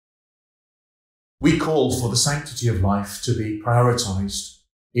We call for the sanctity of life to be prioritised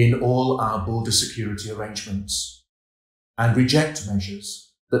in all our border security arrangements and reject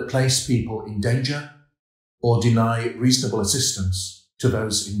measures that place people in danger or deny reasonable assistance to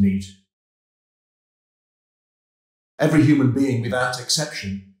those in need. Every human being, without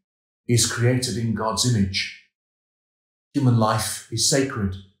exception, is created in God's image. Human life is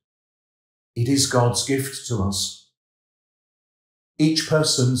sacred. It is God's gift to us. Each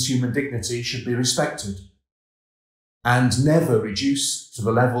person's human dignity should be respected and never reduced to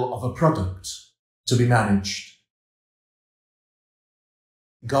the level of a product to be managed.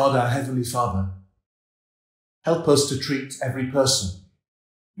 God, our Heavenly Father, help us to treat every person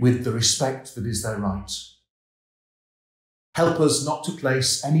with the respect that is their right. Help us not to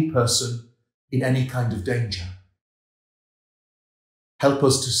place any person in any kind of danger. Help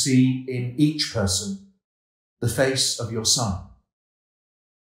us to see in each person the face of your Son,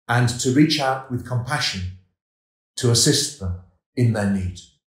 and to reach out with compassion to assist them in their need.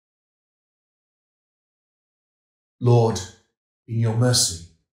 Lord, in your mercy,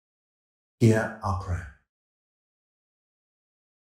 hear our prayer.